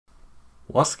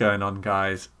What's going on,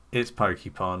 guys? It's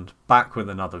PokePond back with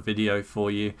another video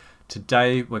for you.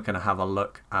 Today we're going to have a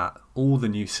look at all the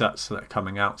new sets that are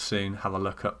coming out soon, have a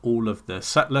look at all of the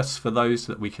set lists for those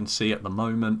that we can see at the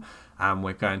moment, and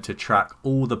we're going to track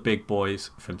all the big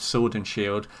boys from Sword and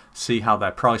Shield, see how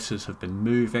their prices have been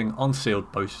moving on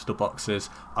sealed booster boxes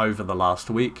over the last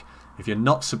week. If you're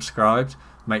not subscribed,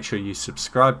 make sure you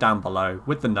subscribe down below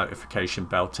with the notification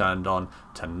bell turned on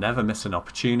to never miss an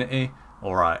opportunity.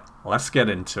 Alright, let's get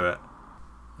into it.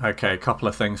 Okay, a couple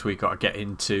of things we got to get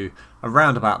into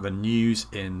around about the news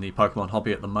in the Pokemon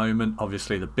hobby at the moment.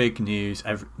 Obviously the big news,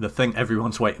 the thing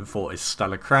everyone's waiting for is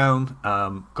Stellar Crown.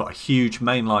 Got a huge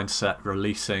mainline set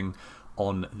releasing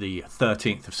on the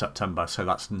 13th of September, so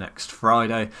that's next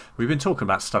Friday. We've been talking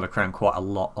about Stellar Crown quite a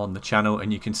lot on the channel,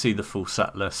 and you can see the full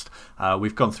set list.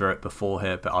 We've gone through it before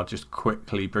here, but I'll just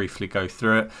briefly go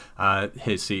through it.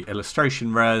 Here's the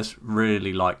illustration rares.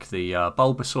 Really like the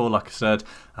Bulbasaur, like I said.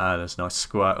 There's nice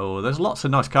Squirtle. There's lots of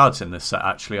nice cards in this set,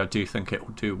 actually. I do think it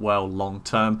will do well long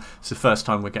term. It's the first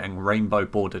time we're getting rainbow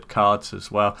bordered cards as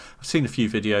well. I've seen a few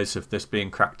videos of this being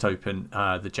cracked open,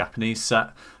 the Japanese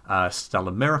set.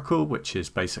 Stellar Miracle, which is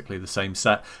basically the same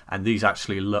set, and these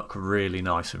actually look really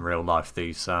nice in real life.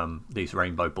 These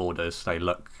rainbow borders, they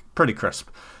look pretty crisp.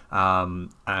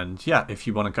 And yeah, if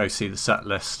you want to go see the set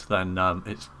list, then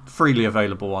it's freely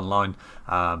available online,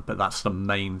 but that's the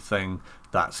main thing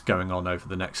that's going on over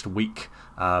the next week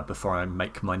before I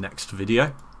make my next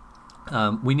video.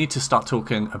 We need to start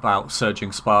talking about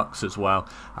Surging Sparks as well.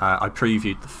 I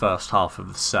previewed the first half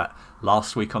of the set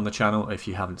last week on the channel. If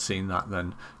you haven't seen that,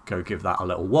 then go give that a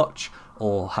little watch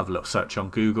or have a little search on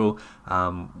Google.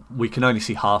 We can only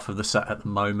see half of the set at the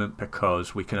moment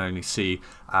because we can only see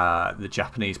the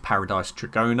Japanese Paradise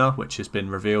Dragona, which has been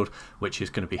revealed, which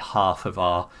is going to be half of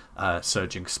our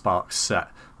Surging Sparks set,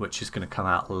 which is going to come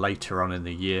out later on in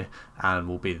the year and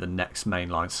will be the next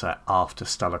mainline set after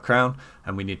Stellar Crown,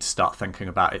 and we need to start thinking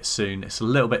about it soon. It's a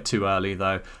little bit too early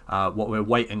though. What we're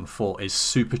waiting for is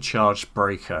Supercharged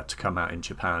Breaker to come out in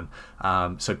Japan.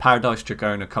 So Paradise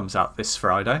Dragona comes out this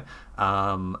Friday,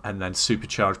 and then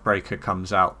Supercharged Breaker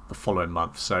comes out the following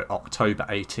month, so October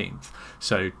 18th.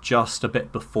 So just a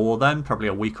bit before then, probably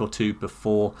a week or two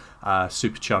before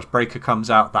Supercharged Breaker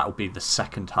comes out, that will be the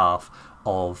second half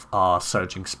of our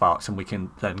Surging Sparks, and we can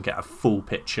then get a full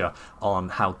picture on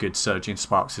how good Surging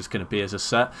Sparks is going to be as a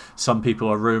set. Some people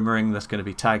are rumouring there's going to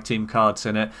be tag team cards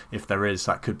in it. If there is,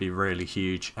 that could be really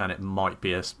huge, and it might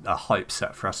be a hype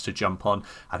set for us to jump on.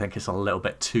 I think it's a little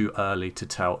bit too early to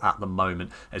tell at the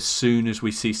moment. As soon as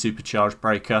we see Supercharged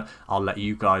Breaker, I'll let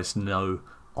you guys know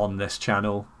on this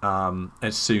channel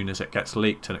as soon as it gets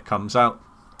leaked and it comes out.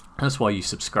 That's why you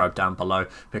subscribe down below,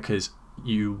 because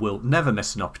you will never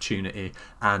miss an opportunity,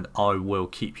 and I will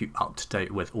keep you up to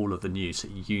date with all of the news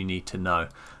that you need to know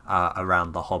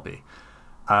around the hobby.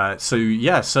 So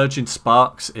yeah, Surging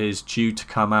Sparks is due to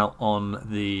come out on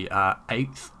the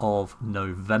 8th of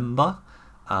November,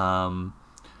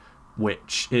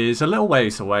 which is a little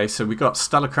ways away. So we got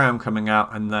Stellar Crown coming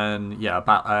out, and then yeah,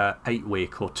 about a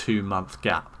 8-week or 2-month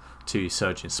gap to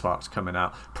Surging Sparks coming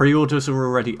out. Pre-orders are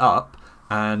already up,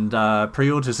 and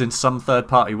pre-orders in some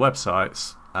third-party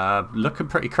websites looking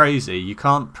pretty crazy. You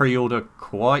can't pre-order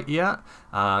quite yet.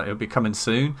 It'll be coming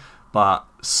soon, but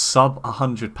sub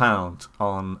 £100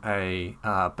 on a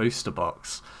booster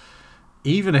box.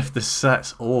 Even if the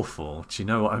set's awful, do you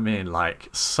know what I mean? Like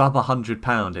sub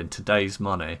 £100 in today's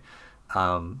money.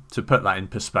 To put that in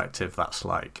perspective, that's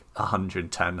like $110,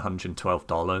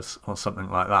 $112 or something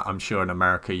like that. I'm sure in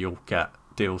America you'll get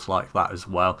deals like that as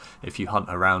well if you hunt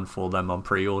around for them on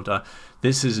pre-order.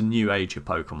 This is a new age of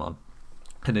Pokemon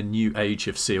and a new age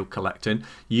of sealed collecting.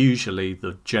 Usually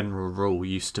the general rule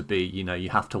used to be, you know, you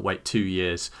have to wait 2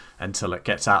 years until it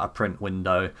gets out of print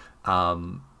window,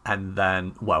 and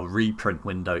then, well, reprint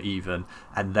window even,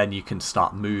 and then you can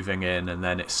start moving in, and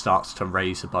then it starts to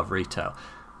raise above retail.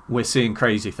 We're seeing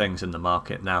crazy things in the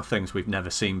market now, things we've never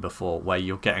seen before, where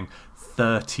you're getting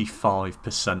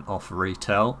 35% off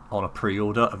retail on a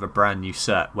pre-order of a brand new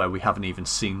set where we haven't even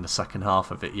seen the second half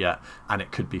of it yet, and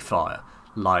it could be fire.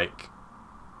 Like,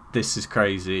 this is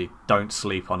crazy. Don't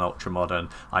sleep on Ultra Modern.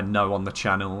 I know on the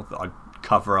channel that I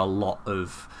cover a lot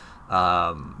of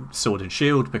Sword and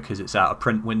Shield because it's out of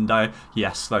print window.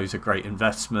 Yes, those are great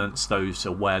investments. Those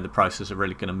are where the prices are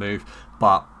really going to move,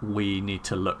 but we need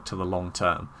to look to the long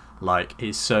term. Like,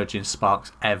 is Surging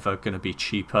Sparks ever going to be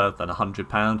cheaper than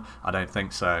 £100? I don't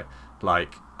think so.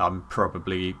 Like, I'm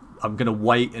going to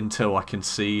wait until I can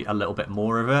see a little bit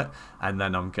more of it, and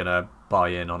then I'm going to buy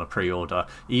in on a pre-order.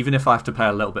 Even if I have to pay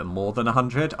a little bit more than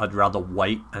 100, I'd rather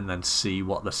wait and then see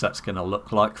what the set's going to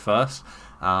look like first.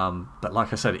 But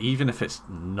like I said, even if it's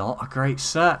not a great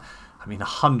set, I mean,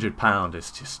 £100 is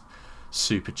just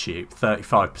super cheap,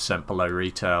 35% below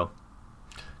retail.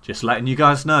 Just letting you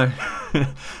guys know.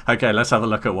 Okay, let's have a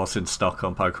look at what's in stock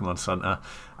on Pokemon Center.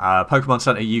 Pokemon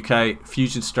Center UK,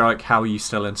 Fusion Strike, how are you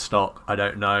still in stock? I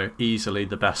don't know. Easily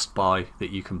the best buy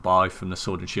that you can buy from the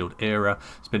Sword and Shield era.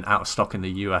 It's been out of stock in the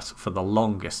US for the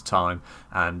longest time,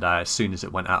 and as soon as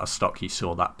it went out of stock, you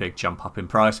saw that big jump up in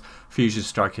price. Fusion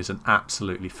Strike is an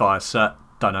absolutely fire set.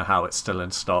 Don't know how it's still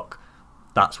in stock.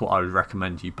 That's what I would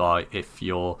recommend you buy if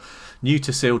you're new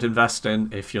to sealed investing.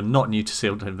 If you're not new to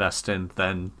sealed investing,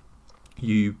 then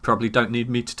you probably don't need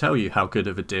me to tell you how good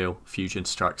of a deal Fusion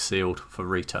Strike sealed for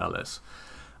retail is.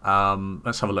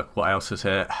 Let's have a look what else is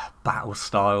here. Battle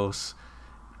Styles.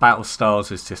 Battle Styles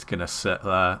is just going to sit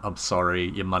there. I'm sorry,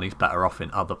 your money's better off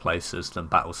in other places than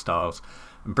Battle Styles.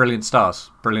 And Brilliant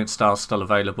Stars. Brilliant Stars still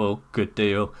available. Good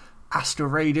deal. Astral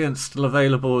Radiance still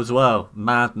available as well.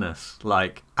 Madness.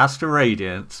 Like, Astral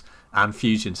Radiance and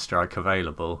Fusion Strike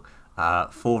available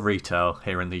for retail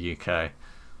here in the UK.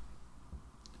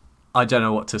 I don't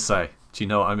know what to say. Do you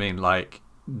know what I mean? Like,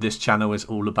 this channel is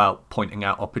all about pointing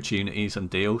out opportunities and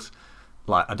deals.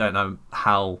 Like, I don't know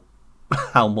how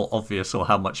more obvious or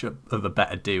how much of a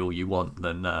better deal you want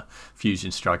than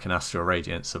Fusion Strike and Astral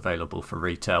Radiance available for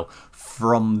retail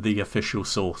from the official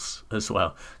source as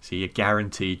well. So you're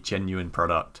guaranteed genuine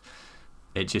product.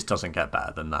 It just doesn't get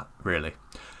better than that, really.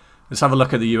 Let's have a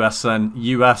look at the US then.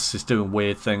 US is doing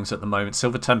weird things at the moment.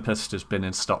 Silver Tempest has been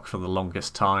in stock for the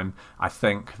longest time. I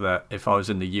think that if I was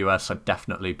in the US, I'd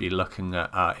definitely be looking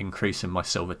at increasing my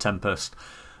Silver Tempest.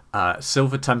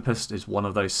 Silver Tempest is one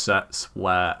of those sets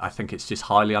where I think it's just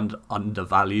highly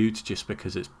undervalued just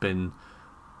because it's been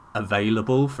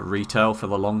available for retail for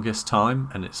the longest time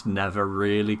and it's never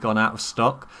really gone out of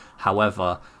stock.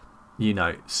 However, you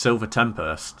know, Silver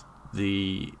Tempest,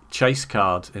 the chase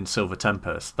card in Silver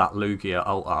Tempest, that Lugia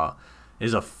alt art,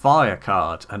 is a fire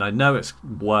card, and I know it's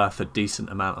worth a decent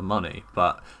amount of money,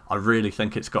 but I really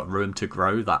think it's got room to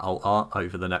grow, that alt art,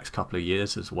 over the next couple of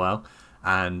years as well.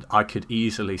 And I could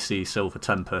easily see Silver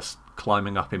Tempest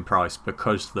climbing up in price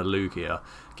because the Lugia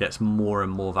gets more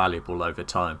and more valuable over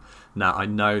time. Now, I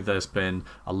know there's been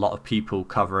a lot of people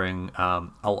covering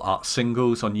alt art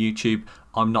singles on YouTube.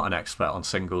 I'm not an expert on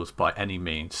singles by any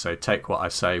means, so take what I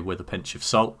say with a pinch of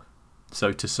salt,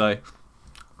 so to say.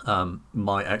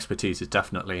 My expertise is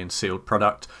definitely in sealed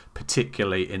product,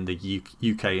 particularly in the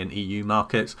UK and EU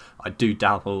markets. I do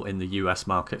dabble in the US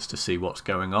markets to see what's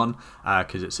going on,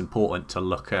 because it's important to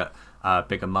look at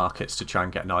bigger markets to try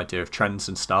and get an idea of trends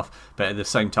and stuff. But at the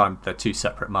same time, they're two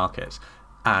separate markets.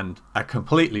 And a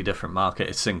completely different market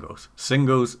is singles.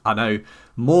 Singles, I know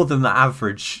more than the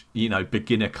average, you know,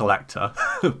 beginner collector,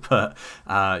 but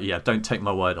yeah, don't take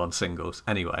my word on singles.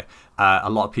 Anyway, a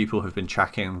lot of people have been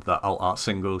tracking that alt art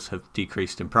singles have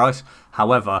decreased in price.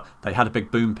 However, they had a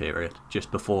big boom period just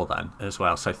before then as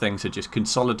well. So things are just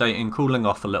consolidating, cooling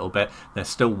off a little bit. They're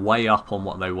still way up on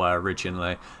what they were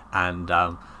originally. And,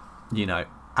 you know,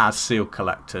 as sealed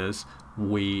collectors,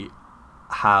 we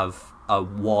have a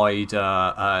wider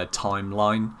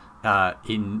timeline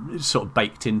in sort of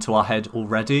baked into our head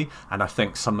already, and I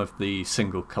think some of the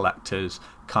single collectors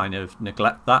kind of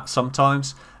neglect that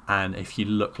sometimes. And if you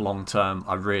look long term,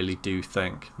 I really do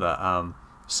think that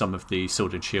some of the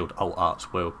Sword and Shield alt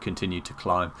arts will continue to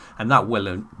climb, and that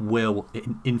will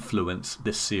influence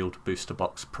this sealed booster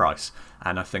box price.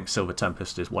 And I think Silver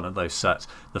Tempest is one of those sets.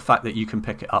 The fact that you can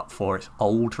pick it up for its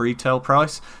old retail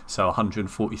price, so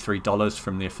 $143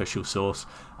 from the official source,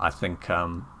 I think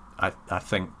I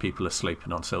think people are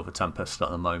sleeping on Silver Tempest at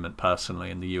the moment,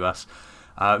 personally, in the US.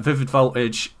 Vivid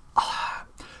Voltage,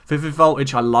 Vivid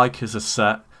Voltage I like as a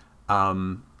set.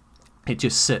 It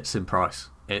just sits in price.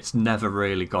 It's never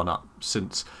really gone up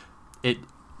since it.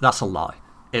 That's a lie.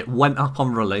 It went up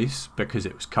on release because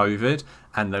it was COVID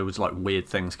and there was like weird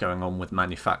things going on with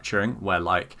manufacturing where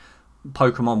like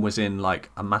Pokemon was in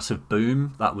like a massive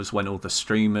boom. That was when all the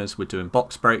streamers were doing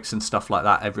box breaks and stuff like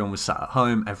that. Everyone was sat at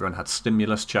home. Everyone had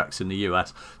stimulus checks in the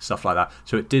US, stuff like that.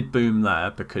 So it did boom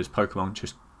there because Pokemon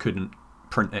just couldn't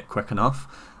print it quick enough.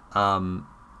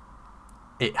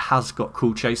 It has got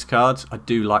cool chase cards. I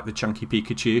do like the Chunky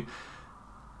Pikachu.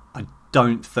 I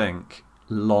don't think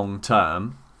long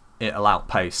term it'll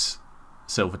outpace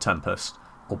Silver Tempest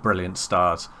or Brilliant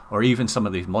Stars or even some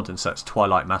of these modern sets,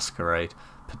 Twilight Masquerade,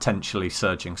 potentially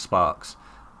Surging Sparks.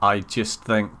 I just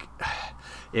think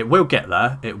it will get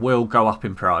there. It will go up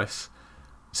in price.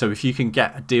 So if you can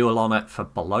get a deal on it for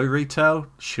below retail,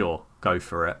 sure, go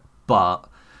for it. but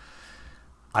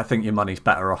I think your money's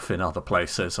better off in other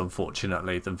places,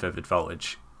 unfortunately, than Vivid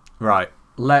Voltage. Right,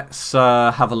 let's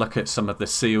have a look at some of the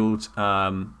sealed.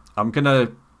 I'm going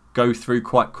to go through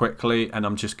quite quickly, and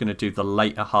I'm just going to do the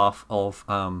later half of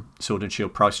Sword and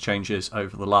Shield price changes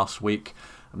over the last week,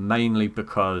 mainly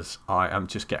because I am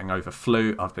just getting over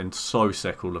flu. I've been so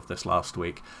sick all of this last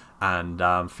week,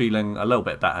 and feeling a little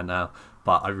bit better now,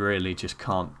 but I really just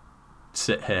can't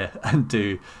sit here and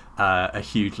do a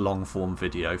huge long form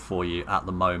video for you at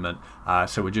the moment,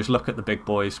 so we'll just look at the big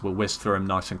boys. We'll whiz through them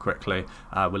nice and quickly.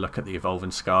 We'll look at the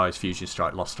Evolving Skies, Fusion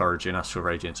Strike, Lost Origin, Astral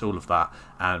Radiance, all of that,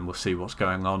 and we'll see what's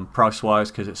going on price wise,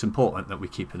 because it's important that we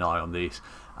keep an eye on these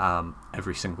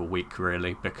every single week,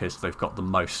 really, because they've got the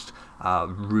most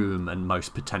room and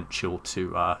most potential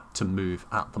to move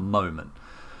at the moment.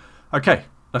 Okay,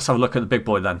 let's have a look at the big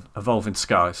boy then, Evolving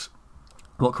Skies.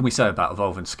 What can we say about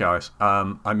Evolving Skies?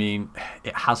 I mean,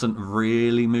 it hasn't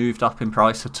really moved up in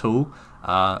price at all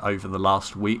over the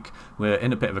last week. We're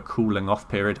in a bit of a cooling off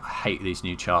period. I hate these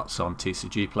new charts, so I'm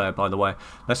TCG player, by the way.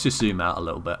 Let's just zoom out a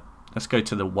little bit. Let's go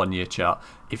to the 1 year chart.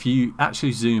 If you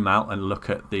actually zoom out and look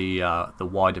at the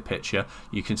wider picture,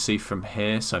 you can see from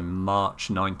here, so March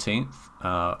 19th,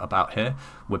 about here,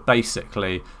 we're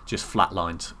basically just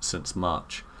flatlined since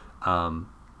March.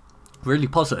 Really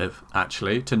positive,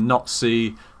 actually, to not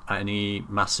see any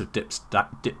massive dip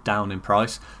down in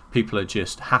price. People are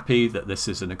just happy that this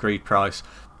is an agreed price.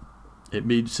 It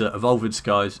means that Evolving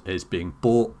Skies is being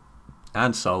bought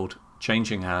and sold,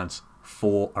 changing hands,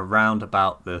 for around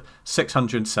about the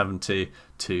 $670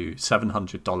 to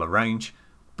 $700 range.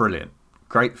 Brilliant.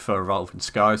 Great for Evolving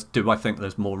Skies. Do I think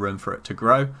there's more room for it to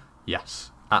grow?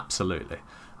 Yes, absolutely.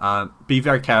 Be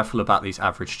very careful about these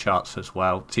average charts as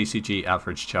well. TCG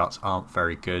average charts aren't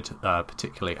very good,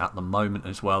 particularly at the moment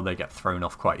as well. They get thrown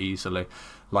off quite easily.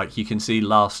 Like you can see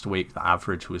last week, the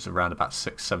average was around about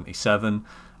 677,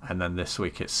 and then this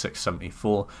week it's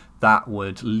 674. That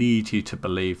would lead you to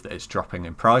believe that it's dropping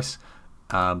in price.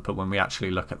 But when we actually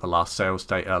look at the last sales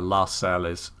data, last sale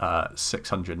is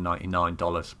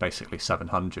 $699, basically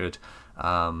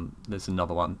 $700. There's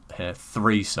another one here,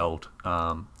 3 sold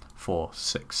for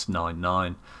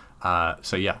 $699.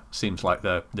 So yeah, seems like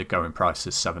the going price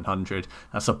is $700.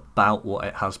 That's about what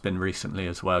it has been recently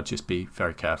as well. Just be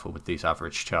very careful with these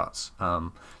average charts.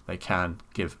 They can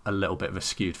give a little bit of a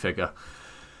skewed figure.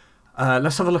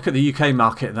 Let's have a look at the UK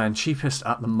market then. Cheapest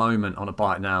at the moment on a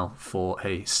buy it now for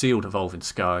a sealed Evolving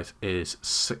Skies is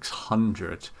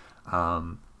 600,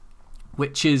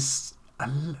 which is,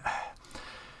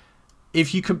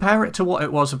 if you compare it to what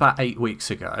it was about 8 weeks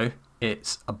ago,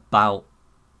 it's about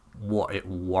what it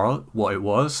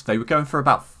was. They were going for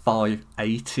about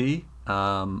 580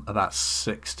 about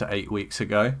 6 to 8 weeks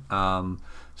ago,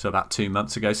 so about 2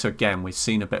 months ago. So again, we've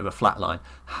seen a bit of a flat line.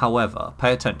 However,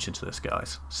 pay attention to this,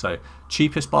 guys. So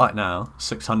cheapest buy it now,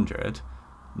 600.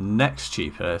 Next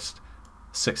cheapest,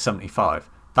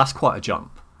 675. That's quite a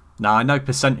jump. Now I know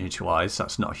percentage wise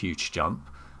that's not a huge jump,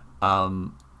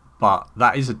 but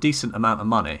that is a decent amount of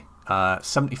money.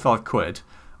 75 quid,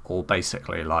 or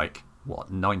basically like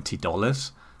what,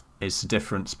 $90 is the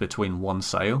difference between one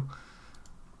sale.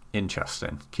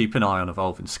 Interesting. Keep an eye on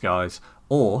Evolving Skies,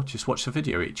 or just watch the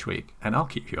video each week and I'll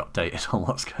keep you updated on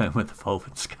what's going with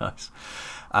Evolving Skies.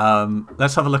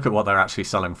 Let's have a look at what they're actually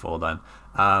selling for then.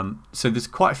 So there's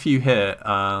quite a few here that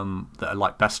are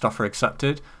like best offer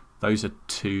accepted. Those are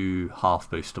 2 half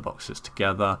booster boxes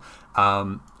together.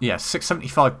 Yeah,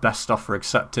 675 best offer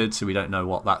accepted, so we don't know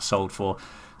what that sold for.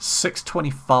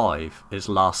 625 is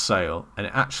last sale, and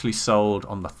it actually sold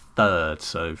on the 3rd,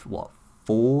 so what,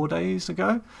 4 days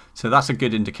ago? So that's a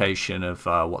good indication of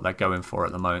what they're going for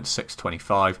at the moment,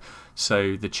 625.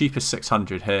 So the cheapest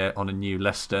 600 here on a new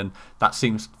listing, that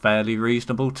seems fairly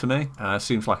reasonable to me.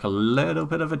 Seems like a little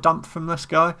bit of a dump from this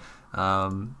guy,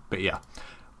 but yeah.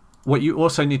 What you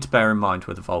also need to bear in mind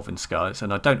with Evolving Skies,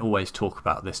 and I don't always talk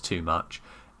about this too much,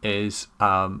 is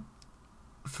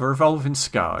for Evolving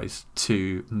Skies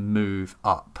to move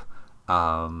up,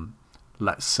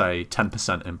 let's say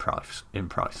 10% in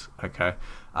price, okay,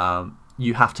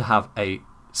 you have to have a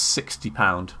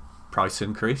 £60 price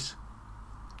increase,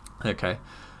 okay,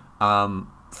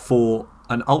 for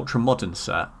an ultra modern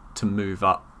set to move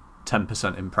up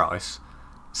 10% in price.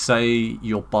 Say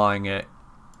you're buying it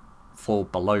for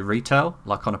below retail,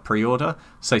 like on a pre-order,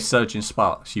 say Surging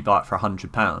Sparks, you buy it for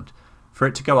 £100. For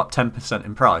it to go up 10%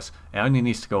 in price, it only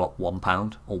needs to go up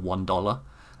 £1 or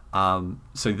 $1.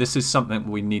 So this is something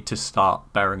we need to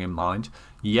start bearing in mind.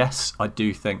 Yes, I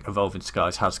do think Evolving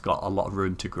Skies has got a lot of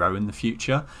room to grow in the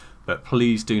future, but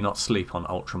please do not sleep on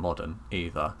ultra modern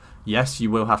either. Yes,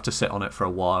 you will have to sit on it for a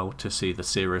while to see the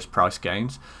serious price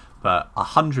gains, but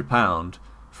 £100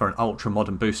 for an ultra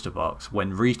modern booster box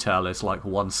when retail is like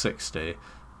 160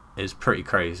 is pretty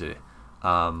crazy.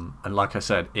 And like I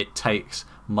said, it takes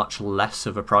much less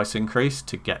of a price increase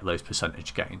to get those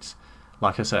percentage gains.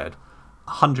 Like I said,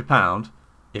 £100,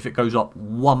 if it goes up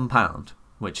 £1,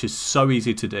 which is so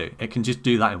easy to do, it can just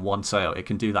do that in one sale. It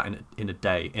can do that in a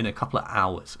day, in a couple of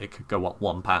hours. It could go up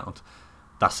 £1.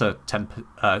 That's a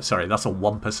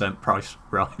 1% price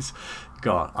rise.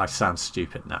 God, I sound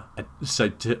stupid now.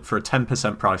 So for a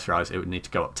 10% price rise, it would need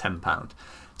to go up £10.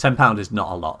 £10 is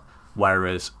not a lot.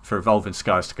 Whereas for Evolving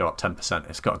Skies to go up 10%,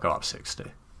 it's got to go up 60.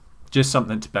 Just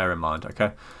something to bear in mind,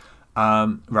 okay?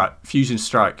 Right, Fusion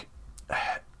Strike.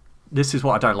 This is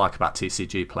what I don't like about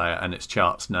TCG Player and its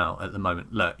charts now at the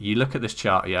moment. Look, you look at this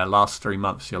chart, yeah, last 3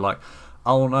 months, you're like,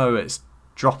 oh no, it's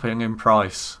dropping in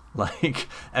price. Like,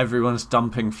 everyone's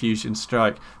dumping Fusion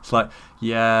Strike. It's like,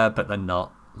 yeah, but they're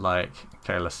not. Like,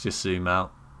 okay, let's just zoom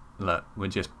out. Look, we're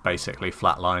just basically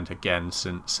flatlined again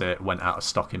since it went out of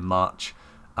stock in March.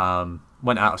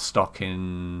 Went out of stock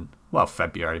in, well,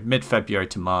 February, mid-February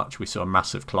to March. We saw a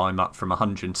massive climb up from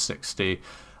 160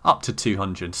 up to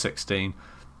 216,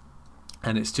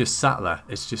 and it's just sat there.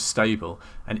 It's just stable.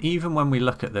 And even when we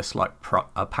look at this like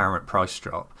apparent price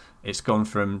drop, it's gone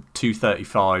from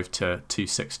 235 to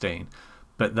 216.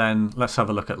 But then let's have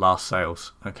a look at last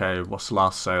sales. Okay, what's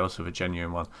last sales of a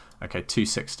genuine one? Okay,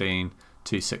 216,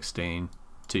 216,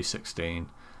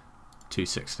 216,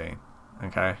 216.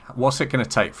 Okay, what's it going to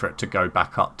take for it to go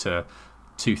back up to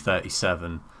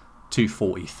 237,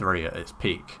 243 at its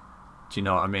peak? Do you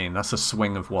know what I mean? That's a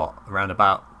swing of what? Around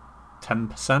about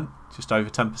 10%? Just over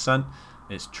 10%?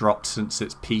 It's dropped since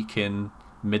its peak in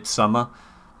midsummer.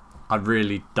 I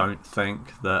really don't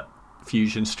think that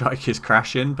Fusion Strike is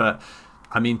crashing, but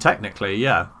I mean, technically,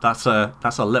 yeah, that's a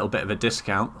little bit of a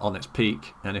discount on its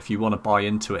peak, and if you want to buy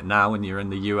into it now and you're in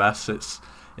the US, it's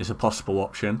a possible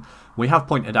option. We have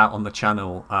pointed out on the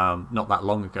channel not that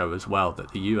long ago as well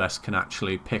that the US can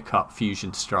actually pick up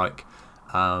Fusion Strike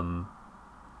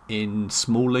in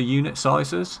smaller unit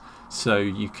sizes, so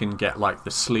you can get like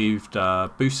the sleeved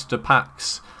booster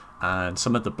packs and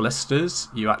some of the blisters.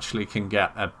 You actually can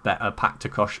get a better pack to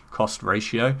cost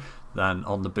ratio than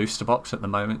on the booster box at the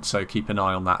moment, so keep an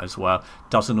eye on that as well.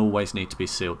 Doesn't always need to be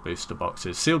sealed booster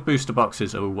boxes. Sealed booster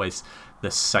boxes are always the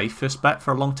safest bet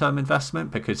for a long-term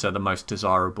investment because they're the most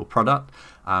desirable product,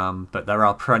 but there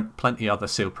are plenty other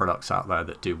sealed products out there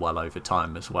that do well over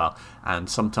time as well, and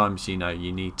sometimes, you know,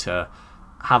 you need to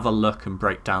have a look and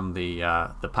break down the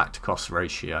pack to cost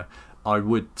ratio. I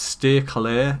would steer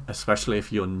clear, especially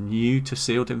if you're new to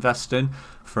sealed investing,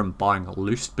 from buying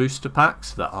loose booster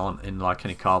packs that aren't in like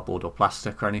any cardboard or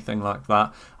plastic or anything like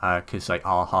that, because they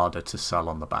are harder to sell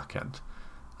on the back end.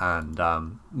 And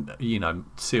you know,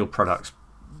 sealed products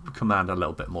command a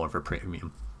little bit more of a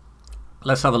premium.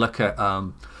 Let's have a look at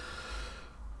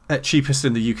cheapest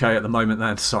in the UK at the moment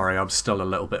then. Sorry, I'm still a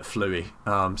little bit fluey,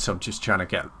 so I'm just trying to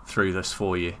get through this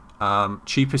for you.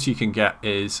 Cheapest you can get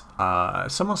is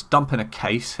someone's dumping a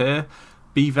case here.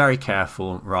 Be very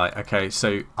careful. Right, okay,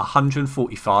 so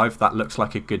 145, that looks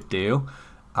like a good deal.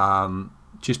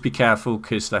 Just be careful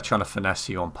because they're trying to finesse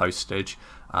you on postage.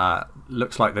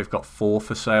 Looks like they've got 4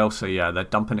 for sale, so yeah, they're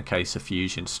dumping a case of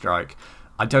Fusion Strike.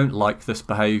 I don't like this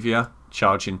behaviour,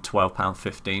 charging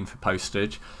 £12.15 for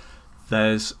postage.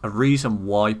 There's a reason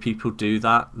why people do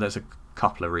that. There's a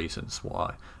couple of reasons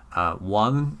why.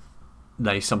 One,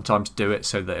 they sometimes do it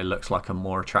so that it looks like a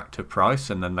more attractive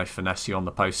price, and then they finesse you on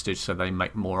the postage so they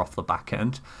make more off the back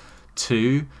end.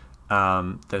 2,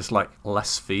 there's like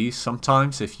less fees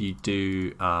sometimes if you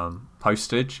do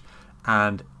postage,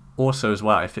 and also as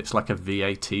well if it's like a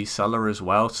VAT seller as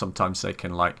well, sometimes they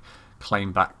can like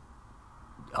claim back,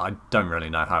 I don't really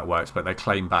know how it works, but they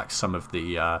claim back some of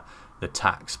the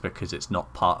tax because it's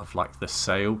not part of like the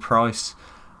sale price.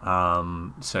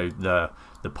 So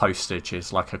the postage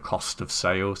is like a cost of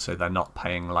sale, so they're not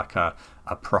paying like a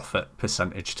profit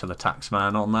percentage to the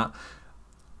taxman on that.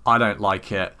 I don't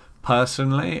like it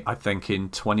personally. I think in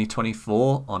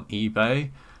 2024 on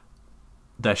eBay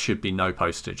there should be no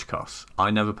postage costs.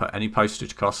 I never put any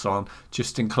postage costs on,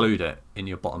 just include it in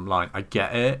your bottom line. I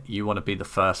get it, you want to be the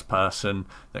first person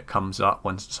that comes up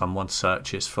when someone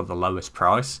searches for the lowest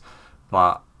price,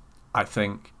 but I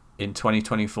think in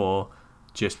 2024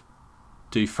 just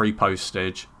do free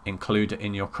postage, include it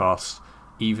in your costs,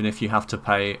 even if you have to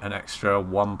pay an extra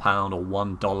 £1 or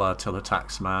 $1 to the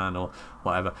taxman or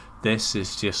whatever. This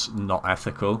is just not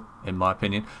ethical in my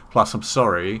opinion. Plus, I'm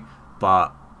sorry,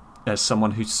 but as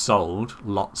someone who's sold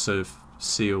lots of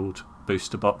sealed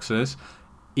booster boxes,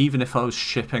 even if I was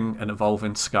shipping an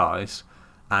Evolving Skies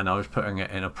and I was putting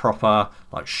it in a proper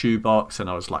like shoebox and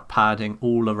I was like padding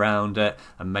all around it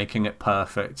and making it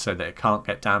perfect so that it can't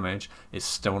get damaged, it's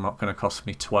still not going to cost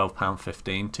me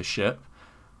 £12.15 to ship.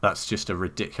 That's just a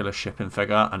ridiculous shipping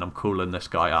figure, and I'm calling this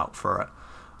guy out for it.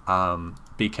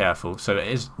 Be careful. So it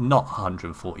is not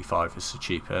 145 as the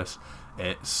cheapest,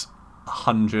 it's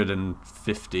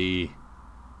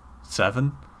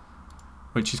 157,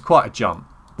 which is quite a jump,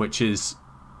 which is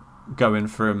going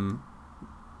from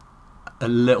a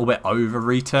little bit over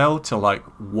retail to like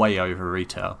way over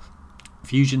retail.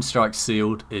 Fusion Strike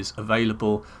Sealed is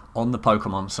available on the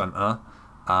Pokemon Center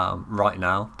right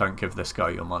now. Don't give this guy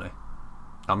your money.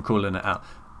 I'm calling it out.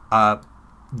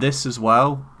 This as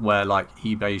well, where like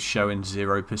eBay's showing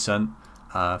 0%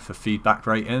 for feedback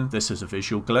rating. This is a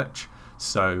visual glitch,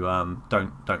 so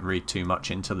don't read too much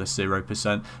into the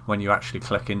 0%. When you actually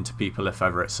click into people, if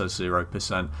ever it says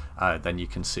 0%, then you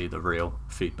can see the real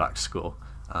feedback score.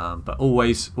 But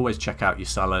always check out your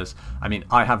sellers. I mean,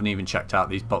 I haven't even checked out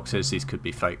these boxes. These could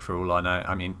be fake for all I know.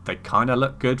 I mean, they kind of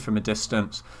look good from a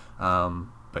distance.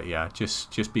 But yeah,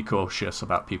 just be cautious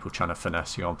about people trying to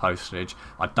finesse you on postage.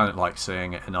 I don't like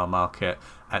seeing it in our market.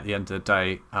 At the end of the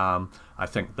day, I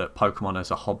think that Pokemon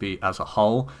as a hobby as a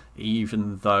whole,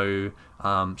 even though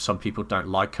some people don't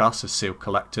like us as sealed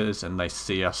collectors and they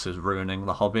see us as ruining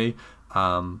the hobby,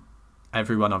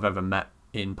 everyone I've ever met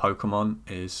in Pokemon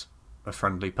is a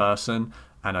friendly person,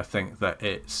 and I think that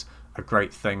it's a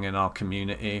great thing in our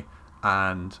community,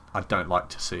 and I don't like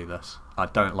to see this. I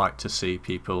don't like to see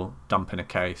people dumping a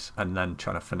case and then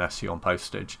trying to finesse you on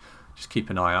postage. Just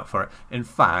keep an eye out for it. In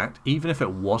fact, even if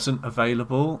it wasn't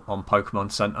available on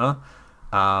Pokemon Center,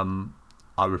 I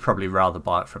would probably rather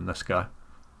buy it from this guy.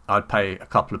 I'd pay a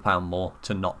couple of pounds more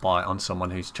to not buy it on someone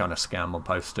who's trying to scam on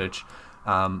postage.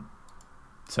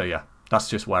 So yeah, that's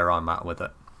just where I'm at with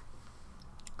it.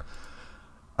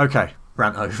 Okay,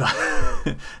 rant over.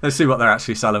 Let's see what they're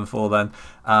actually selling for then.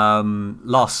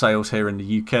 Last sales here in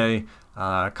the UK,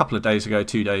 a couple of days ago,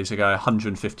 2 days ago,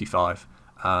 155.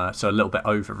 So a little bit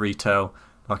over retail.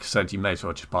 Like I said, you may as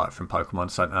well just buy it from Pokemon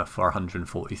Center for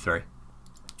 143.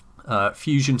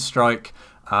 Fusion Strike,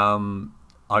 I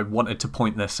wanted to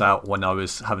point this out when I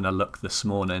was having a look this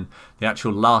morning. The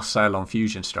actual last sale on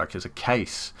Fusion Strike is a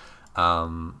case,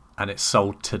 and it's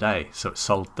sold today, so it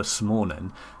sold this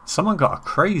morning. Someone got a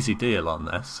crazy deal on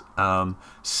this.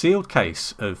 Sealed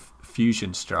case of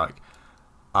Fusion Strike.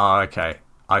 Okay,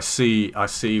 I see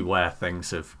where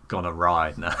things have gone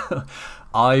awry now.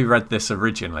 I read this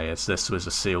originally as this was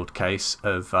a sealed case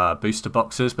of booster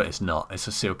boxes, but it's not. It's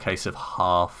a sealed case of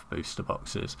half booster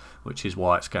boxes, which is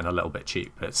why it's going a little bit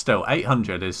cheap. But still,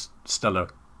 800 is still a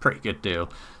pretty good deal.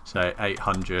 So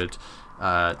 800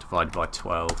 divided by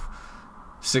 12.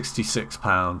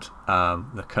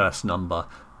 £66, the cursed number,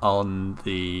 on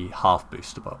the half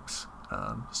booster box.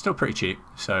 Still pretty cheap,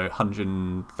 so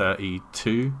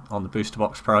 132 on the booster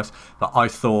box price. But I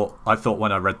thought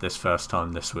when I read this first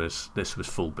time this was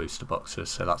full booster boxes,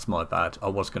 so that's my bad. I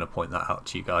was going to point that out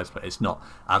to you guys, but it's not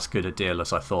as good a deal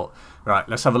as I thought. Right,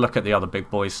 let's have a look at the other big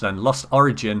boys then. Lost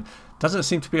Origin doesn't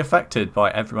seem to be affected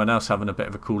by everyone else having a bit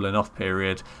of a cooling off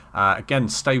period. Again,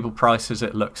 stable prices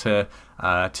it looks here,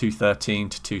 213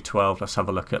 to 212. Let's have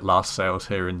a look at last sales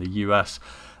here in the US.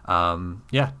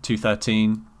 Yeah,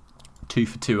 213. 2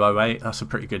 for 208, that's a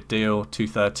pretty good deal.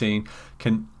 213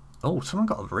 can... Oh, someone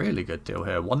got a really good deal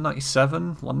here.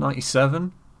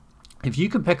 197. If you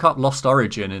can pick up Lost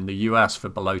Origin in the US for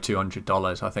below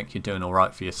 $200, I think you're doing all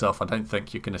right for yourself. I don't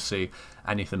think you're going to see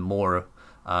anything more,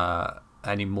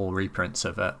 any more reprints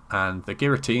of it. And the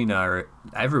Giratina,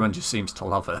 everyone just seems to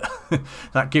love it.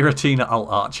 That Giratina Alt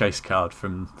Art Chase card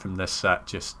from this set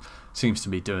just seems to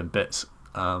be doing bits.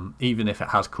 Even if it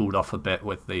has cooled off a bit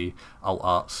with the alt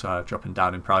arts dropping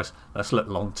down in price. Let's look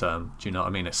long term. Do you know what I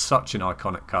mean? It's such an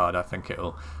iconic card. I think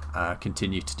it'll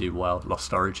continue to do well.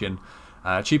 Lost Origin,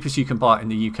 cheapest you can buy it in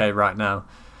the UK right now.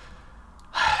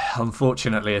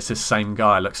 Unfortunately, it's this same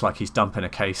guy. Looks like he's dumping a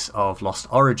case of Lost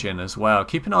Origin as well.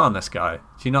 Keep an eye on this guy. Do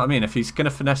you know what I mean? If he's going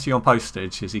to finesse you on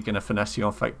postage, is he going to finesse you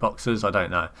on fake boxes? I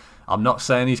don't know. I'm not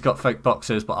saying he's got fake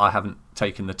boxes, but I haven't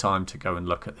taken the time to go and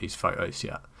look at these photos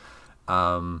yet.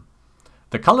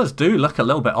 The colours do look a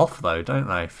little bit off though, don't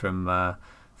they? From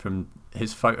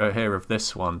his photo here of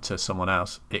this one to someone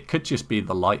else. It could just be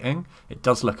the lighting. It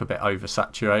does look a bit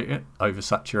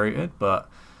oversaturated, but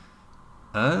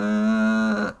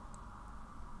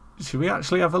should we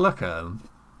actually have a look at them?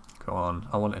 Go on.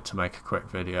 I wanted to make a quick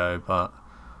video, but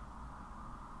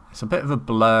it's a bit of a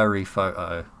blurry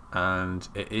photo. and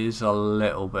it is a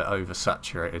little bit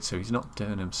oversaturated, so he's not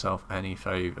doing himself any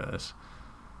favours.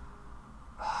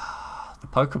 The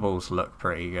Pokeballs look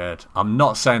pretty good. I'm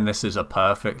not saying this is a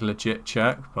perfect legit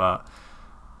check, but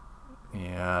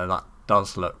yeah, that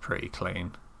does look pretty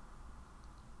clean.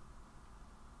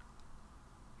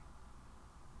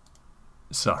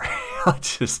 Sorry, I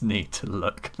just need to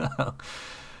look now.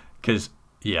 Because,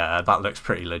 yeah, that looks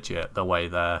pretty legit, the way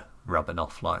they're rubbing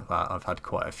off like that. I've had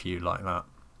quite a few like that.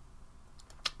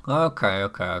 Okay.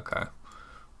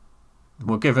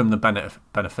 We'll give him the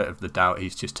benefit of the doubt.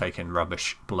 He's just taking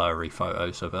rubbish, blurry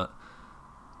photos of it.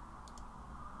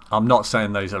 I'm not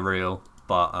saying those are real,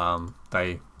 but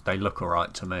they look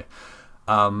alright to me.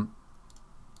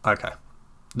 Okay,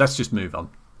 let's just move on.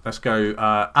 Let's go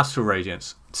Astral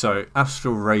Radiance. So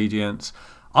Astral Radiance,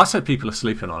 I said people are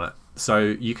sleeping on it. So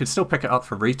you can still pick it up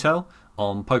for retail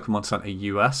on Pokemon Center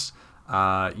US.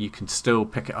 You can still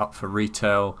pick it up for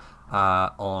retail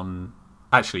on...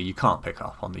 Actually, you can't pick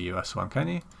up on the US one, can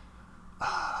you?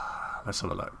 Let's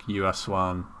have a look. US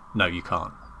one... No, you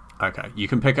can't. Okay, you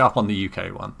can pick it up on the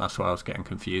UK one. That's why I was getting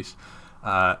confused.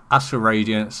 Astral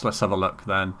Radiance, let's have a look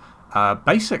then.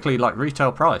 Basically like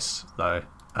retail price, though,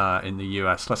 in the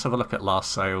US. Let's have a look at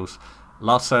last sales.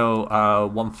 Last sale,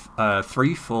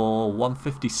 3 for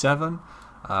 157,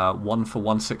 1 for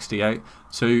 168.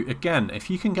 So again, if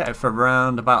you can get it for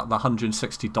around about the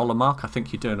 $160 mark, I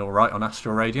think you're doing all right on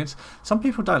Astral Radiance. Some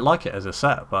people don't like it as a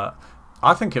set, but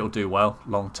I think it'll do well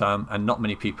long term, and not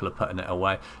many people are putting it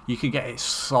away. You can get it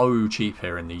so cheap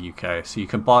here in the UK, so you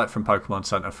can buy it from Pokemon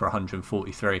Center for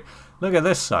 143. Look at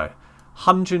this though,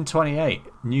 128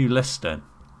 new listing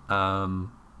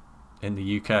in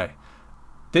the UK.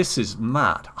 This is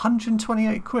mad.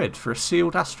 128 quid for a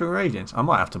sealed Astral Radiance. I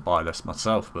might have to buy this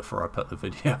myself before I put the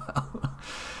video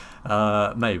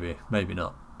out. Maybe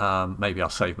not. Maybe I'll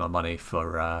save my money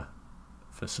for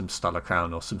some Stellar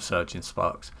Crown or some Surging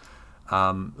Sparks.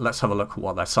 Let's have a look at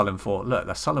what they're selling for. Look,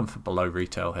 they're selling for below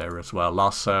retail here as well.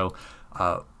 Last sale,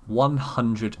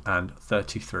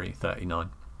 133.39.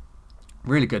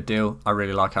 Really good deal. I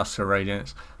really like Astral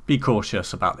Radiance. Be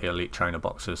cautious about the Elite Trainer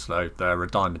boxes though. They're a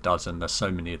dime a dozen. There's so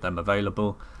many of them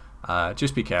available.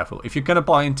 Just be careful. If you're going to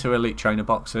buy into Elite Trainer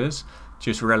boxes,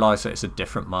 just realise that it's a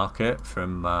different market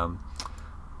from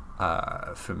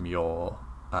your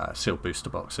sealed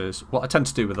booster boxes. What I tend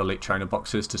to do with Elite Trainer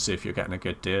boxes to see if you're getting a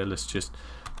good deal is just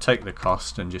take the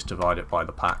cost and just divide it by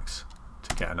the packs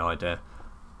to get an idea.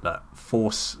 Look,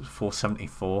 $4.74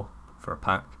 for a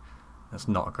pack. That's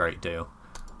not a great deal.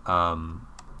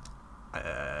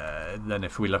 Then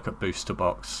if we look at booster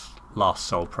box, last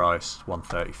sold price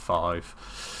 $135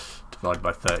 divided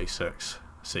by 36.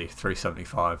 See,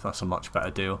 $3.75. That's a much better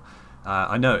deal.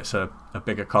 I know it's a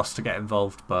bigger cost to get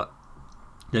involved, but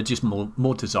they're just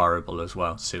more desirable as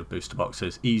well. Sealed booster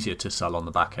boxes, easier to sell on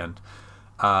the back end.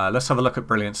 Let's have a look at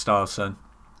Brilliant Stars then.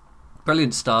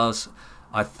 Brilliant Stars,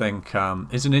 I think,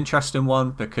 is an interesting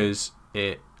one because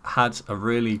it had a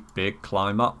really big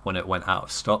climb up when it went out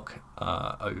of stock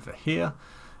over here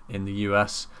in the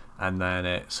US, and then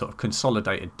it sort of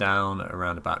consolidated down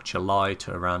around about July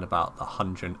to around about the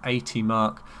 180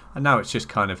 mark, and now it's just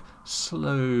kind of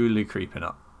slowly creeping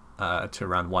up to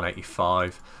around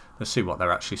 185. Let's see what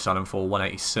they're actually selling for.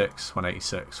 186,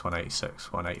 186,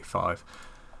 186, 185.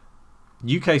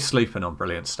 UK sleeping on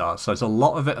Brilliant Stars. So there's a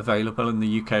lot of it available in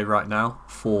the UK right now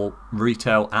for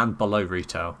retail and below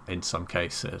retail in some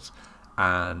cases.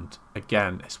 And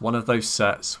again, it's one of those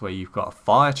sets where you've got a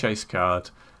Fire Chase card.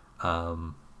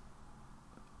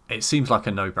 It seems like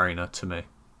a no-brainer to me.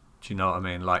 Do you know what I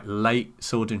mean? Like late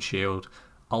Sword and Shield,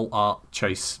 alt art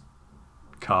Chase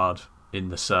card in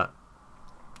the set.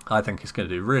 I think it's going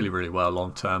to do really, really well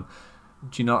long term.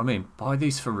 Do you know what I mean? Buy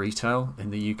these for retail in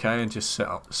the UK and just sit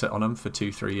on them for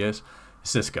 2-3 years.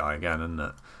 It's this guy again, isn't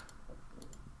it?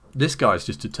 This guy's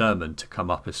just determined to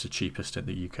come up as the cheapest in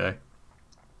the UK.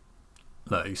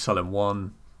 Look, he's selling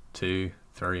 1, 2,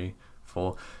 3,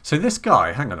 4. So this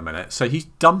guy, hang on a minute. So he's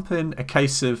dumping a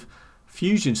case of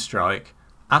Fusion Strike,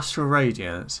 Astral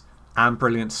Radiance, and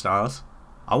Brilliant Stars.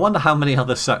 I wonder how many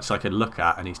other sets I could look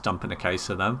at, and he's dumping a case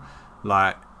of them.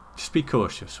 Like, just be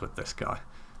cautious with this guy.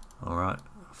 Alright,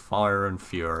 Fire and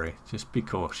Fury, just be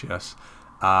cautious.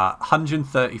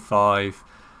 135,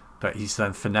 but he's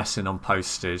then finessing on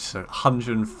postage, so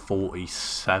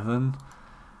 147.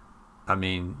 I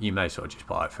mean, you may as well just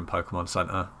buy it from Pokemon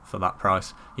Center for that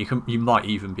price. You might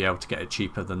even be able to get it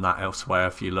cheaper than that elsewhere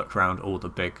if you look around all the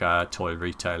big toy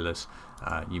retailers.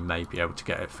 You may be able to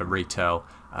get it for retail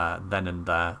then and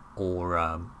there, or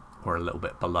a little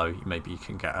bit below. Maybe you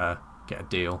can get a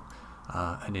deal,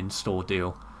 an in-store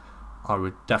deal. I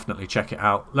would definitely check it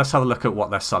out. Let's have a look at what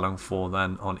they're selling for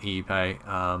then on eBay.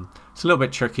 It's a little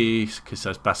bit tricky because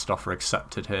there's best offer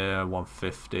accepted here,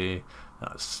 150.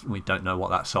 We don't know what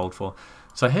that sold for.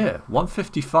 So here,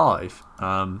 155.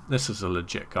 This is a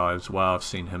legit guy as well. I've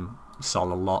seen him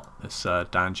sell a lot. This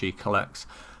Dan G collects.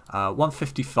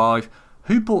 155.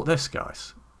 Who bought this,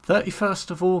 guys?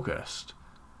 31st of August.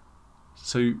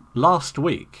 So last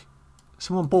week,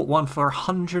 someone bought one for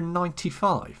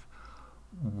 195.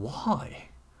 Why?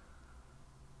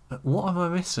 What am I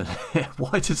missing here?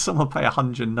 Why did someone pay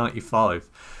 195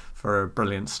 for a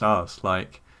Brilliant Stars?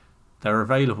 Like, they're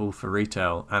available for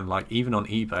retail, and like even on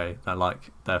eBay,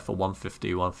 they're for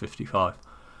 150, 155.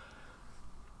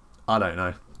 I don't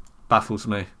know. Baffles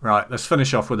me. Right, let's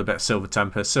finish off with a bit of Silver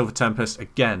Tempest. Silver Tempest,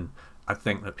 again, I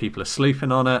think that people are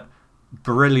sleeping on it.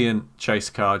 Brilliant chase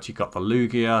card. You got the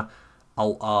Lugia,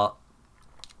 alt art.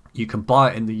 You can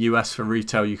buy it in the US for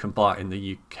retail. You can buy it in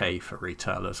the UK for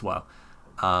retail as well.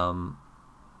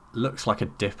 Looks like a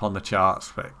dip on the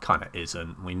charts, but it kind of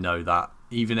isn't. We know that.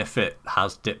 Even if it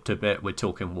has dipped a bit, we're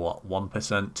talking what, 1%,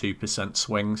 2%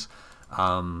 swings.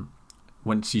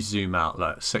 Once you zoom out,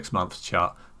 look, 6 months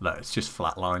chart, look, it's just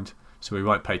flatlined. So we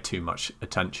won't pay too much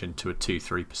attention to a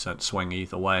 2-3% swing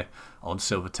either way on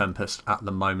Silver Tempest at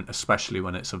the moment, especially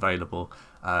when it's available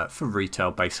for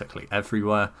retail basically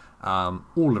everywhere,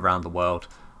 all around the world.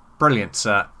 Brilliant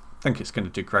set. Think it's going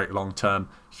to do great long term.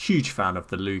 Huge fan of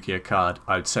the Lugia card.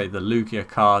 I would say the Lugia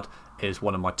card is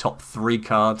one of my top 3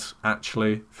 cards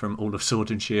actually from all of Sword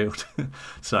and Shield.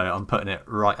 So I'm putting it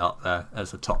right up there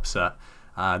as a top set.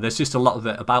 There's just a lot of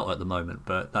it about at the moment,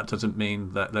 but that doesn't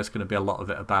mean that there's going to be a lot of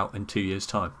it about in 2 years'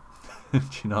 time. Do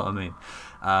you know what I mean?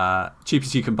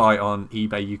 Cheapest you can buy on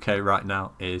eBay UK right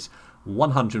now is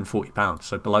 £140,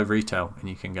 so below retail, and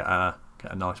you can get a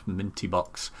nice minty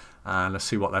box. Let's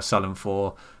see what they're selling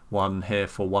for. One here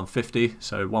for 150,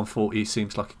 so 140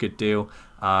 seems like a good deal.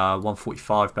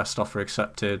 145 best offer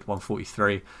accepted,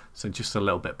 143, so just a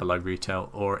little bit below retail.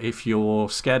 Or if you're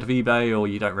scared of eBay or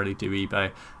you don't really do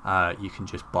eBay, you can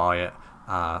just buy it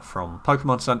from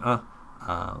Pokemon Center.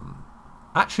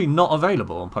 Actually not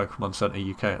available on Pokemon Center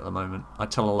UK at the moment. I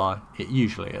tell a lie, it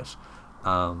usually is.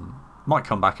 Might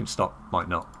come back in stock, might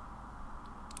not.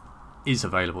 Is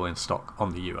available in stock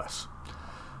on the US.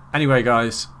 Anyway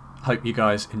guys, hope you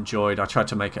guys enjoyed. I tried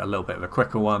to make it a little bit of a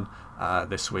quicker one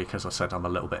this week. As I said, I'm a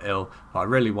little bit ill, but I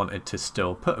really wanted to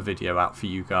still put a video out for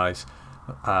you guys.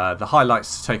 The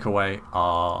highlights to take away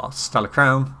are Stellar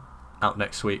Crown, out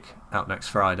next week, out next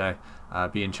Friday.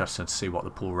 Be interested to see what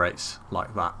the pull rates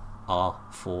like that are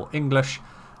for English.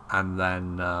 And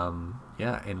then,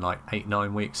 yeah, in like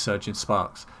 8-9 weeks, Surging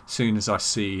Sparks. Soon as I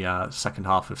see second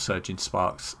half of Surging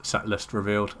Sparks set list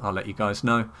revealed, I'll let you guys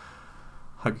know.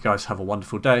 Hope you guys have a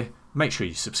wonderful day. Make sure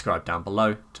you subscribe down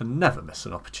below to never miss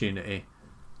an opportunity.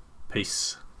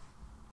 Peace.